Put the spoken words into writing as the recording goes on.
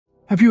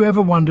Have you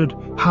ever wondered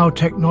how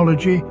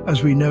technology,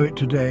 as we know it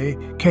today,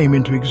 came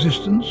into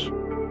existence?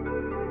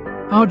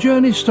 Our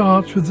journey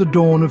starts with the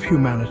dawn of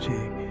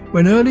humanity,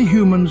 when early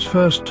humans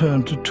first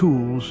turned to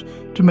tools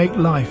to make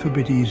life a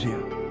bit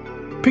easier.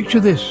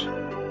 Picture this: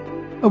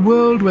 a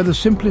world where the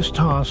simplest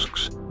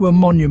tasks were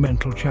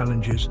monumental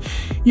challenges.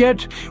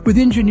 Yet, with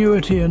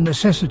ingenuity and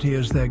necessity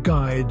as their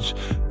guides,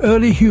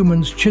 early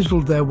humans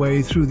chiseled their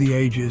way through the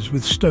ages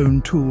with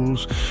stone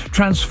tools,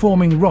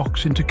 transforming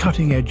rocks into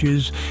cutting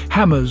edges,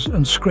 hammers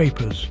and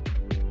scrapers.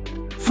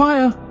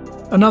 Fire,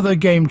 another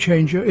game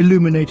changer,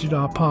 illuminated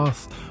our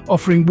path,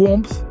 offering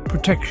warmth,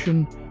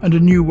 protection and a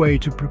new way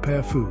to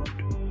prepare food.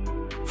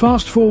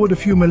 Fast forward a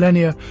few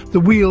millennia, the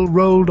wheel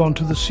rolled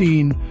onto the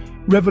scene,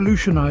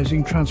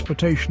 revolutionizing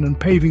transportation and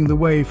paving the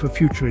way for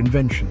future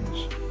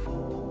inventions.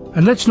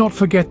 And let's not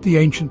forget the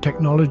ancient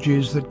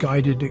technologies that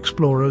guided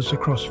explorers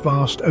across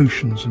vast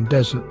oceans and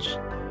deserts.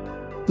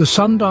 The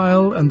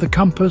sundial and the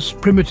compass,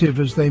 primitive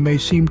as they may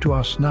seem to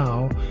us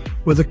now,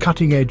 were the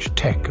cutting-edge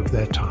tech of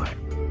their time.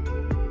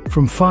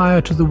 From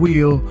fire to the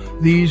wheel,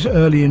 these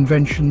early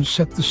inventions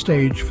set the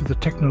stage for the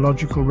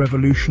technological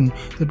revolution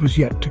that was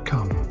yet to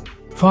come.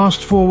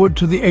 Fast forward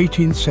to the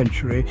 18th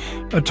century,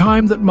 a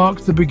time that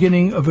marked the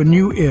beginning of a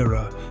new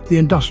era, the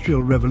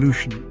Industrial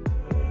Revolution.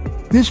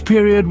 This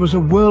period was a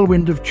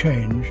whirlwind of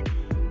change,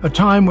 a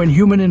time when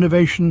human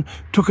innovation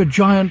took a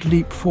giant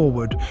leap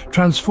forward,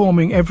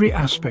 transforming every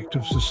aspect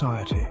of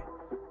society.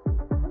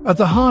 At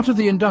the heart of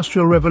the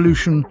Industrial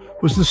Revolution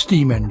was the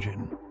steam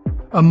engine,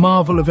 a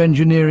marvel of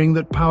engineering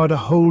that powered a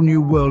whole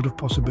new world of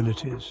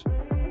possibilities.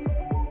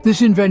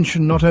 This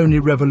invention not only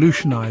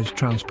revolutionized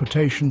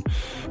transportation,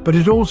 but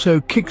it also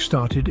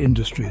kick-started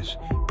industries,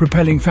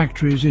 propelling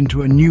factories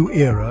into a new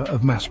era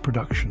of mass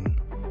production.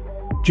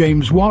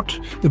 James Watt,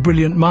 the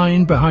brilliant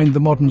mind behind the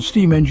modern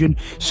steam engine,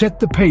 set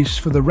the pace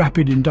for the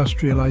rapid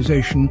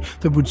industrialization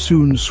that would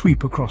soon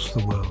sweep across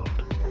the world.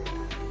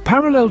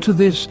 Parallel to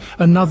this,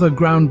 another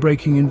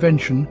groundbreaking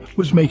invention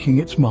was making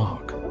its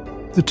mark: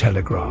 the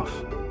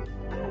telegraph.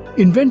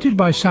 Invented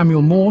by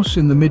Samuel Morse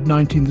in the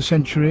mid-19th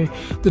century,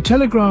 the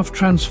telegraph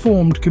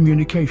transformed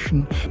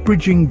communication,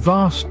 bridging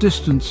vast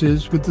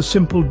distances with the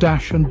simple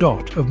dash and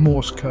dot of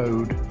Morse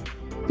code.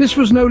 This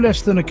was no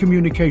less than a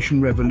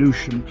communication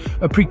revolution,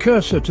 a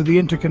precursor to the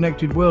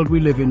interconnected world we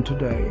live in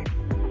today.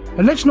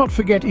 And let's not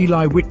forget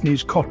Eli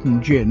Whitney's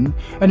cotton gin,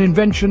 an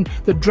invention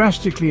that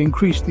drastically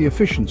increased the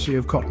efficiency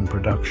of cotton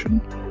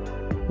production.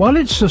 While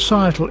its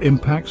societal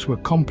impacts were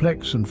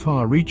complex and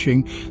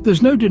far-reaching,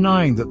 there's no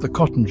denying that the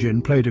cotton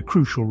gin played a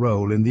crucial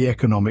role in the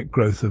economic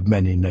growth of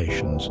many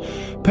nations,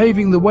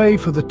 paving the way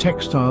for the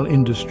textile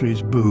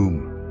industry's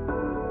boom.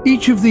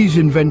 Each of these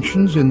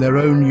inventions, in their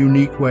own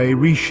unique way,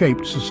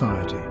 reshaped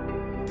society.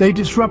 They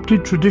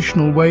disrupted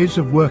traditional ways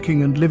of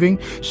working and living,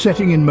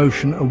 setting in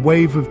motion a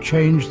wave of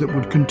change that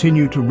would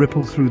continue to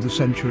ripple through the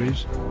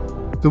centuries.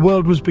 The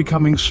world was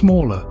becoming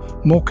smaller,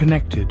 more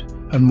connected,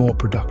 and more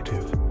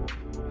productive.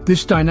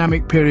 This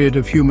dynamic period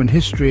of human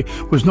history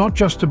was not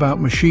just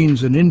about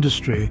machines and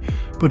industry,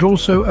 but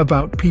also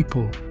about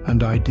people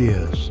and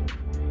ideas.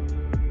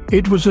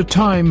 It was a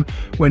time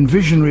when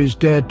visionaries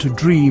dared to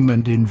dream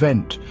and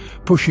invent,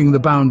 pushing the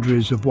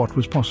boundaries of what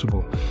was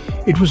possible.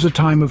 It was a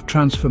time of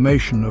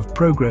transformation, of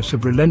progress,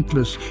 of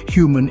relentless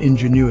human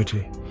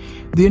ingenuity.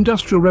 The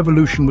Industrial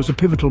Revolution was a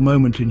pivotal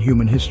moment in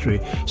human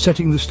history,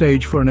 setting the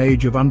stage for an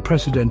age of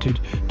unprecedented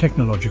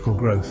technological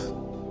growth.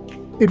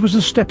 It was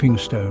a stepping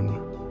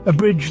stone, a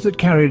bridge that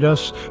carried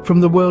us from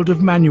the world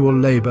of manual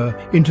labor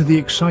into the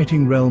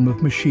exciting realm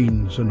of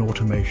machines and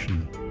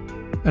automation.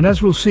 And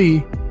as we'll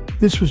see,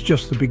 this was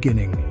just the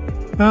beginning.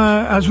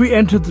 As we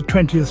entered the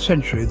 20th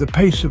century, the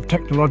pace of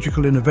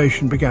technological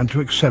innovation began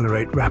to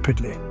accelerate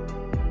rapidly.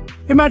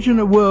 Imagine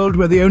a world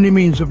where the only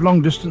means of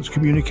long-distance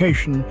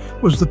communication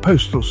was the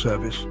postal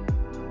service.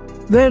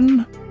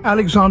 Then,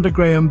 Alexander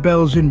Graham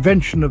Bell's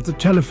invention of the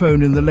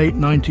telephone in the late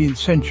 19th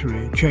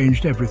century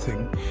changed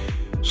everything.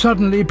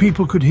 Suddenly,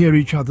 people could hear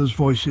each other's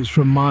voices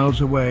from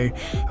miles away,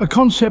 a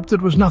concept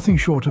that was nothing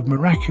short of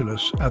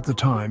miraculous at the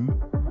time.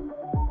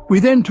 We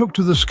then took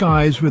to the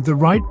skies with the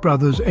Wright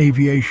brothers'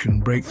 aviation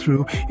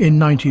breakthrough in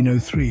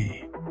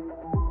 1903.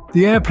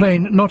 The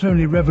airplane not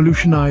only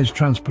revolutionized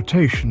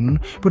transportation,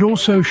 but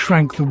also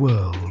shrank the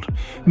world,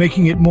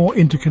 making it more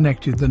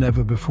interconnected than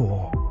ever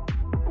before.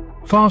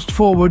 Fast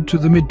forward to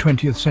the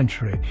mid-20th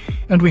century,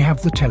 and we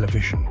have the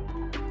television,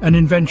 an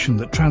invention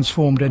that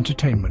transformed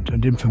entertainment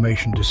and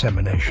information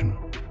dissemination.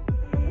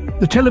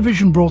 The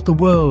television brought the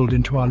world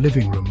into our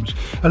living rooms,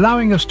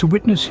 allowing us to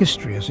witness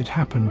history as it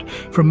happened,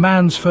 from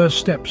man's first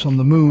steps on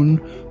the moon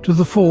to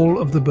the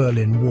fall of the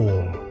Berlin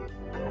Wall.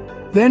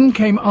 Then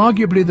came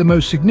arguably the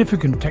most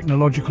significant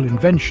technological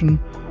invention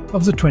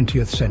of the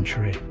 20th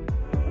century,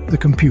 the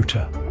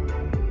computer.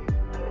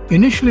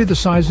 Initially the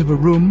size of a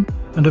room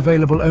and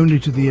available only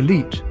to the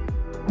elite,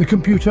 the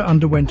computer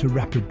underwent a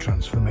rapid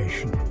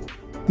transformation.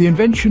 The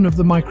invention of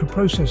the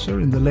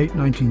microprocessor in the late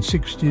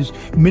 1960s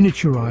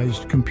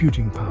miniaturized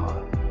computing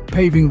power,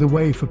 paving the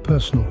way for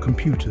personal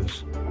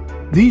computers.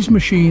 These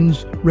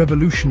machines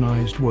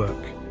revolutionized work,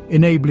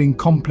 enabling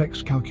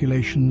complex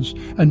calculations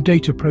and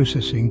data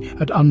processing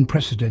at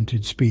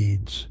unprecedented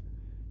speeds.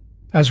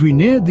 As we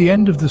neared the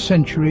end of the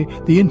century,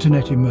 the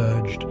internet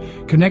emerged,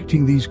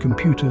 connecting these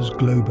computers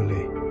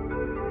globally.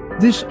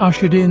 This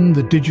ushered in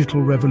the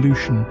digital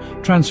revolution,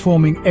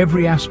 transforming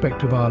every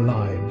aspect of our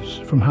lives,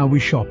 from how we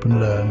shop and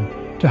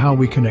learn to how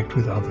we connect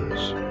with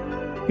others.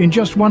 In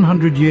just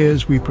 100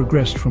 years, we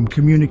progressed from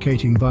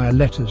communicating via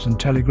letters and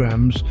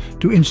telegrams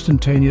to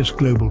instantaneous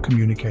global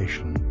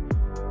communication.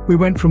 We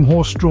went from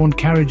horse-drawn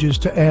carriages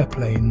to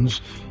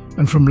airplanes,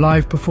 and from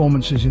live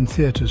performances in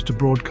theatres to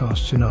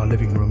broadcasts in our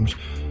living rooms,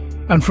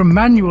 and from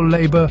manual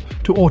labor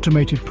to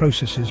automated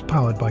processes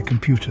powered by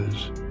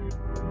computers.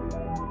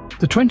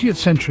 The 20th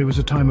century was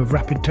a time of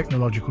rapid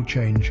technological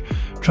change,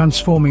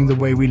 transforming the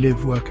way we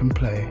live, work and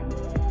play.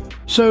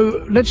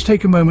 So let's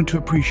take a moment to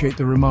appreciate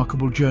the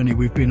remarkable journey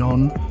we've been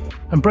on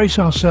and brace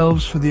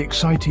ourselves for the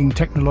exciting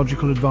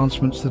technological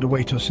advancements that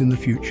await us in the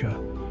future.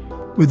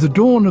 With the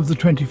dawn of the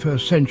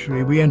 21st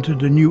century, we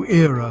entered a new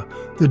era,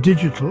 the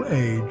digital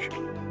age.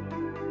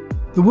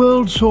 The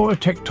world saw a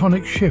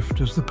tectonic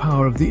shift as the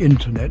power of the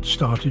internet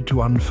started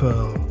to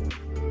unfurl.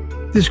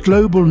 This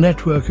global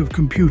network of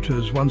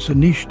computers, once a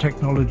niche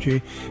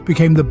technology,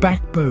 became the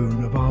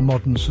backbone of our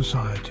modern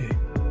society.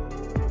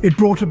 It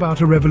brought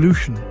about a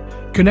revolution,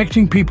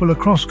 connecting people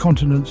across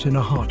continents in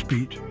a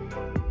heartbeat.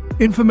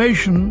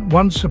 Information,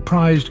 once a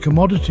prized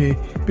commodity,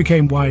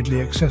 became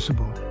widely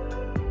accessible.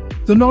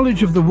 The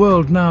knowledge of the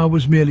world now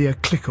was merely a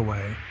click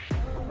away.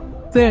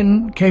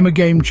 Then came a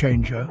game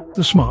changer,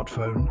 the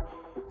smartphone.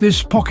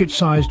 This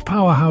pocket-sized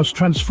powerhouse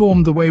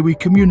transformed the way we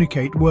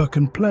communicate, work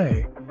and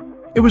play.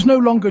 It was no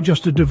longer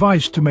just a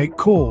device to make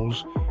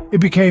calls. It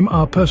became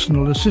our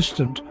personal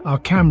assistant, our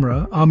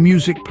camera, our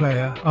music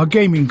player, our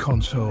gaming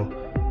console,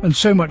 and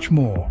so much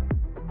more.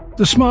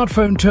 The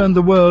smartphone turned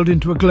the world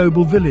into a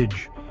global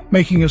village,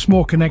 making us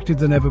more connected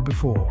than ever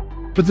before.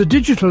 But the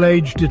digital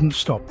age didn't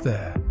stop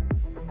there.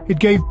 It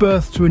gave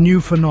birth to a new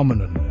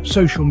phenomenon,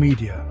 social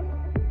media.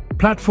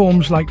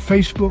 Platforms like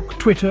Facebook,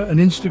 Twitter and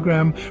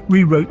Instagram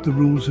rewrote the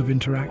rules of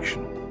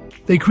interaction.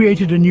 They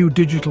created a new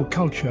digital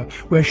culture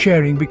where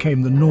sharing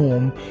became the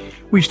norm.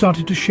 We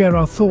started to share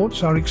our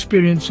thoughts, our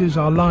experiences,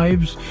 our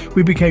lives.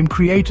 We became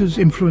creators,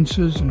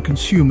 influencers and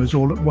consumers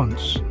all at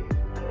once.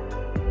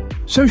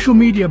 Social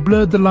media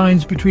blurred the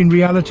lines between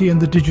reality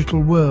and the digital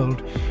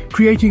world,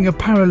 creating a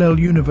parallel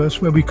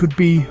universe where we could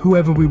be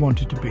whoever we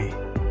wanted to be.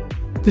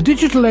 The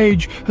digital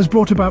age has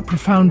brought about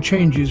profound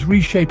changes,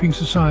 reshaping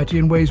society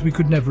in ways we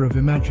could never have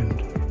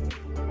imagined.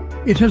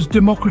 It has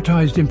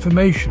democratized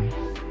information,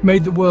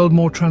 made the world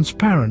more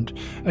transparent,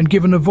 and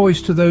given a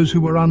voice to those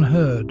who were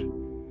unheard.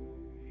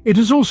 It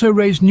has also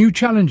raised new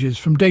challenges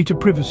from data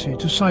privacy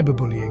to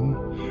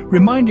cyberbullying,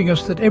 reminding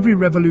us that every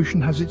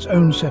revolution has its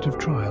own set of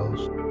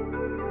trials.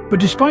 But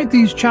despite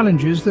these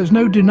challenges, there's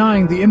no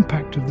denying the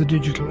impact of the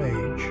digital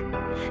age.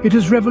 It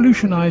has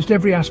revolutionized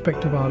every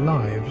aspect of our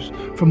lives,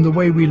 from the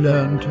way we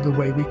learn to the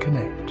way we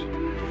connect.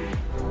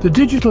 The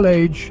digital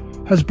age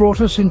has brought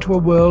us into a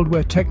world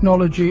where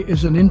technology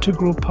is an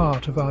integral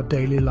part of our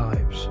daily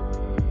lives.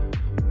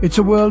 It's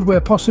a world where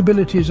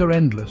possibilities are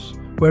endless,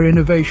 where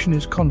innovation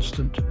is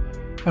constant,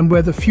 and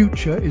where the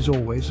future is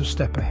always a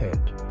step ahead.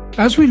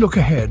 As we look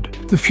ahead,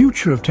 the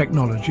future of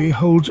technology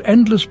holds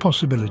endless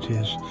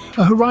possibilities,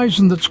 a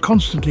horizon that's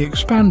constantly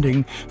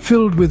expanding,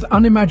 filled with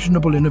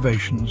unimaginable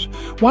innovations.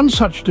 One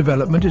such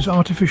development is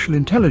artificial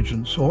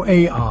intelligence, or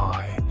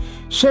AI.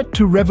 Set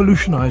to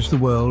revolutionize the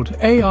world,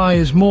 AI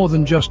is more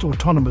than just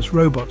autonomous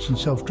robots and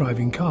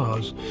self-driving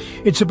cars.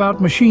 It's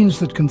about machines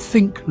that can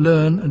think,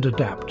 learn and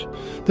adapt.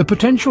 The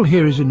potential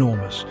here is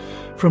enormous.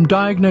 From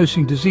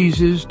diagnosing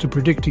diseases to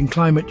predicting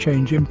climate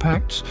change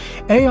impacts,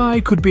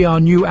 AI could be our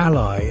new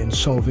ally in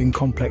solving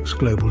complex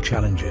global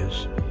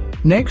challenges.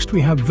 Next,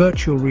 we have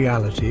virtual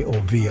reality, or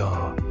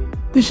VR.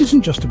 This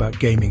isn't just about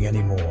gaming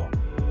anymore.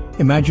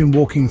 Imagine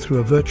walking through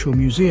a virtual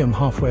museum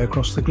halfway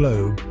across the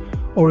globe,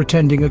 or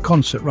attending a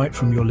concert right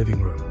from your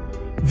living room.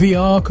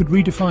 VR could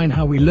redefine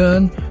how we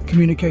learn,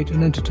 communicate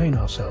and entertain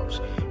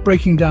ourselves,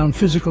 breaking down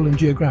physical and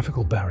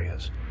geographical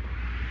barriers.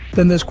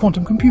 Then there's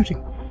quantum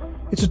computing.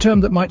 It's a term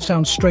that might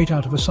sound straight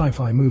out of a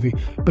sci-fi movie,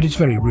 but it's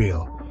very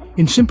real.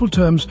 In simple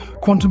terms,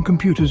 quantum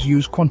computers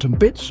use quantum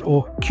bits,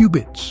 or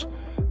qubits,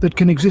 that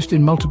can exist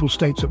in multiple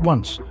states at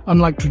once,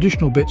 unlike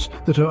traditional bits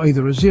that are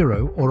either a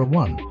 0 or a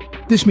 1.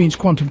 This means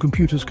quantum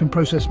computers can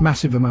process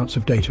massive amounts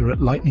of data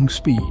at lightning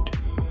speed.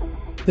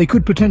 They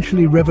could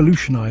potentially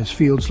revolutionize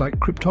fields like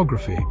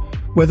cryptography,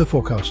 weather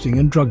forecasting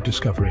and drug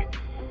discovery.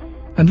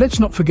 And let's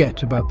not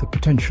forget about the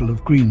potential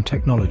of green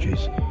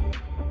technologies.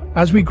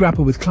 As we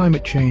grapple with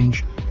climate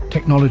change,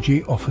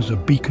 technology offers a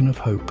beacon of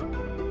hope.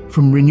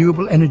 From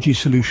renewable energy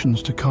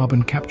solutions to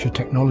carbon capture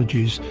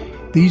technologies,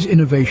 these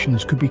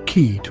innovations could be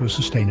key to a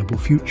sustainable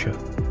future.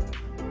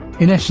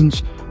 In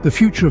essence, the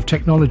future of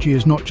technology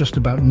is not just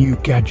about new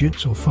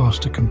gadgets or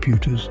faster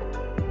computers.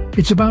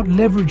 It's about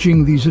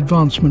leveraging these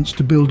advancements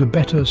to build a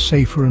better,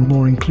 safer and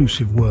more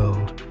inclusive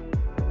world.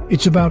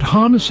 It's about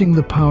harnessing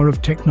the power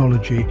of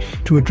technology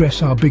to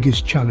address our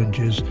biggest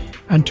challenges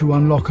and to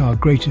unlock our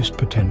greatest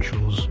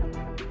potentials.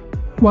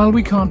 While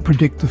we can't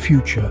predict the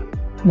future,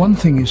 one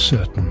thing is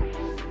certain: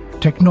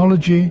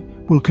 technology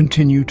will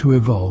continue to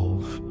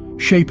evolve,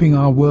 shaping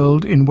our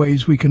world in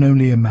ways we can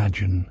only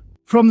imagine.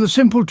 From the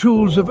simple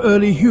tools of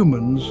early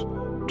humans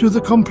to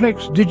the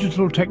complex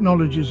digital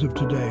technologies of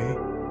today,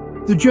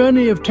 the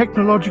journey of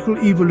technological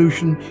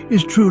evolution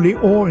is truly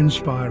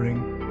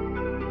awe-inspiring.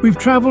 We've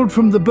traveled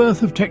from the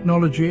birth of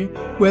technology,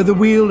 where the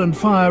wheel and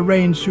fire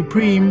reigned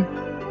supreme,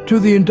 to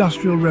the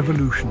Industrial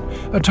Revolution,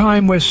 a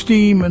time where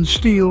steam and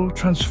steel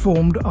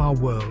transformed our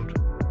world.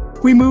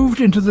 We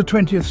moved into the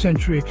 20th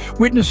century,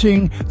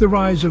 witnessing the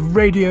rise of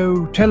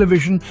radio,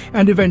 television,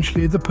 and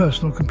eventually the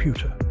personal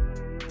computer.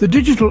 The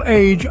digital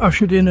age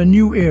ushered in a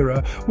new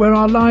era where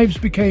our lives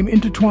became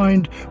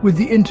intertwined with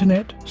the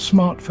internet,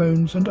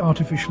 smartphones, and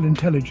artificial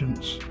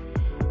intelligence.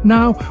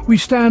 Now we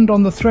stand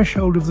on the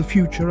threshold of the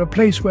future, a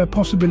place where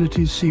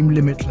possibilities seem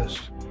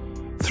limitless.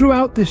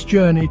 Throughout this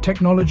journey,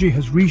 technology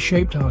has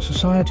reshaped our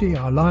society,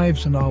 our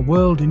lives, and our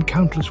world in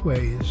countless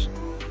ways.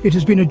 It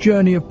has been a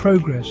journey of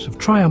progress, of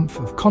triumph,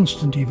 of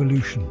constant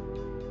evolution.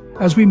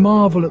 As we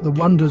marvel at the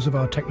wonders of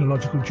our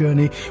technological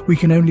journey, we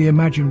can only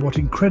imagine what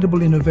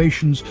incredible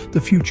innovations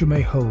the future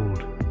may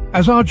hold.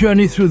 As our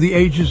journey through the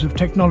ages of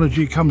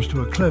technology comes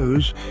to a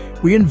close,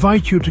 we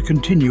invite you to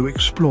continue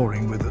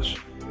exploring with us.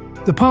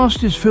 The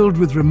past is filled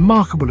with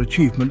remarkable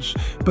achievements,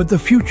 but the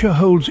future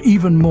holds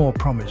even more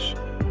promise.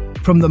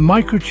 From the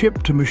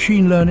microchip to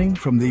machine learning,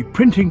 from the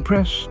printing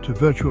press to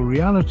virtual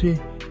reality,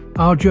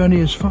 our journey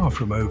is far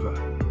from over.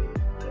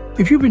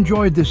 If you've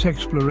enjoyed this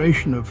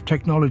exploration of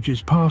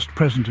technology's past,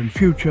 present, and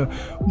future,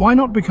 why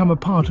not become a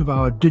part of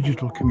our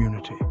digital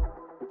community?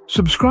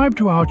 Subscribe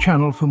to our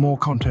channel for more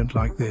content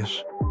like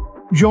this.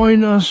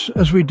 Join us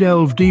as we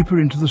delve deeper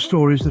into the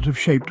stories that have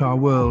shaped our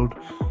world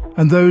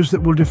and those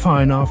that will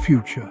define our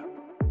future.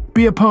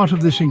 Be a part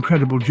of this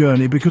incredible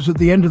journey, because at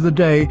the end of the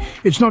day,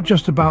 it's not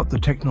just about the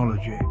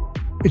technology.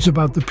 It's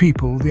about the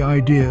people, the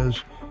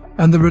ideas,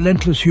 and the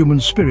relentless human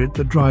spirit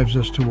that drives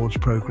us towards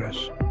progress.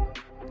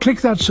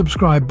 Click that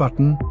subscribe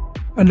button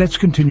and let's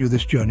continue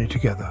this journey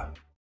together.